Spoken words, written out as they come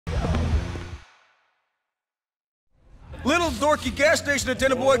little dorky gas station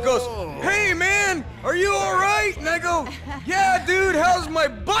attendant boy goes, "Hey, man, are you all right?" And I go, "Yeah, dude, how's my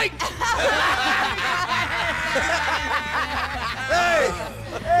bike?"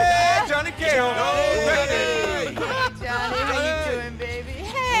 Hey, Johnny Cahill. Hey, Johnny, how you doing, baby?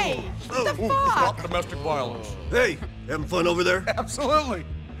 Hey, what the fuck? Stop domestic violence. Hey, having fun over there? Absolutely.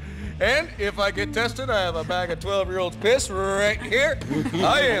 And if I get tested, I have a bag of 12-year-old's piss right here.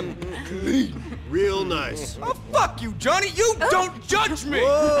 I am clean. Real nice. Oh, fuck you, Johnny. You don't judge me.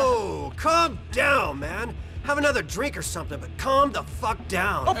 Whoa, calm down, man. Have another drink or something, but calm the fuck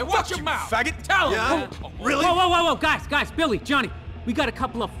down. Oh, hey, watch your mouth, faggot. Tell him. Yeah? Really? Whoa, guys, Billy, Johnny. We got a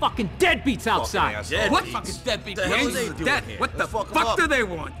couple of fucking deadbeats outside. What fucking deadbeat? The hell are they doing Dead. here? What the Fuck 'em fuck up. do they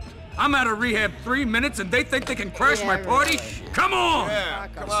want? I'm out of rehab 3 minutes and they think they can crash my party? Come on! Yeah,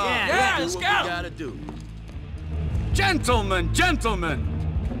 come on. Yeah, let's Do go! what we gotta do. Gentlemen, gentlemen!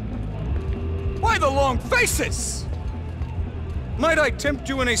 Why the long faces? Might I tempt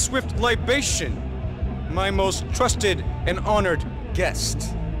you in a swift libation, my most trusted and honored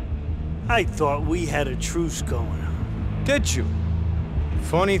guest? I thought we had a truce going on. Did you?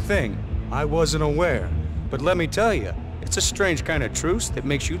 Funny thing, I wasn't aware. But let me tell you, it's a strange kind of truce that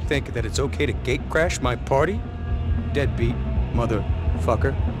makes you think that it's okay to gate crash my party? Deadbeat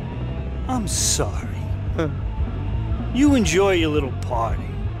motherfucker. I'm sorry. You enjoy your little party.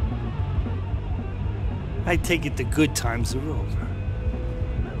 I take it the good times are over.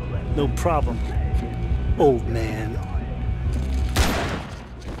 No problem, old man.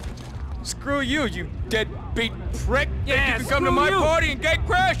 Screw you, you deadbeat prick! Yeah, Think you can come to screw my you. party and gate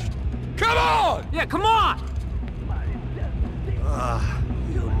crash? Come on! Yeah, come on!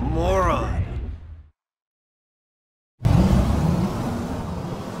 You moron.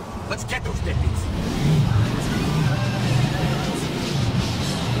 Let's get those deadbeats.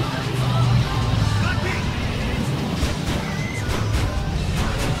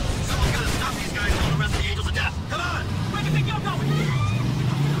 Someone's gotta stop these guys from the rest of the Angels of Death. Come on! Where do you think you're going?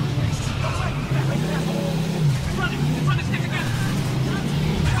 Run it, stick together!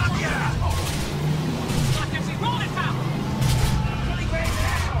 Yeah! Come on, Dixie, roll it out!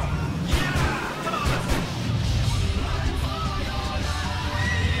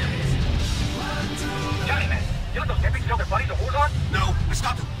 Johnny, man, you let those deadbeats tell their buddies the war's on? No, I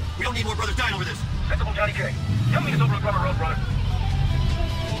stopped them. We don't need more brothers dying over this. Principal Johnny K. Tell me it's over on Rubber Road, brother.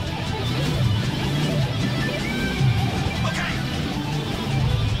 Okay!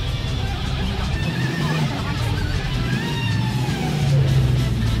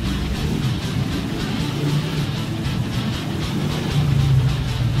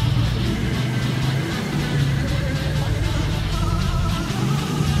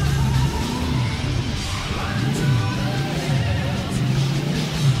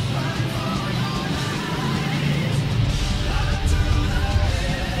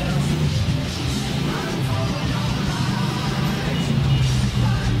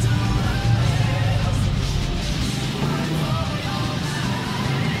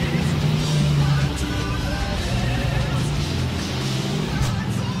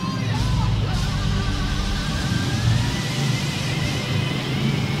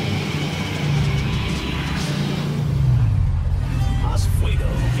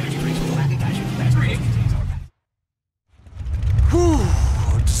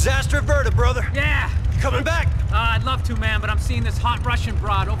 Disaster averted, brother. Yeah! Coming back. I'd love to, man, but I'm seeing this hot Russian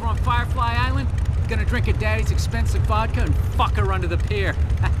broad over on Firefly Island. Gonna drink her daddy's expensive vodka and fuck her under the pier.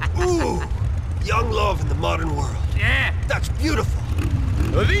 Ooh, young love in the modern world. Yeah! That's beautiful.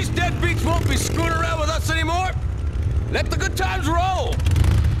 Well, these deadbeats won't be screwing around with us anymore. Let the good times roll.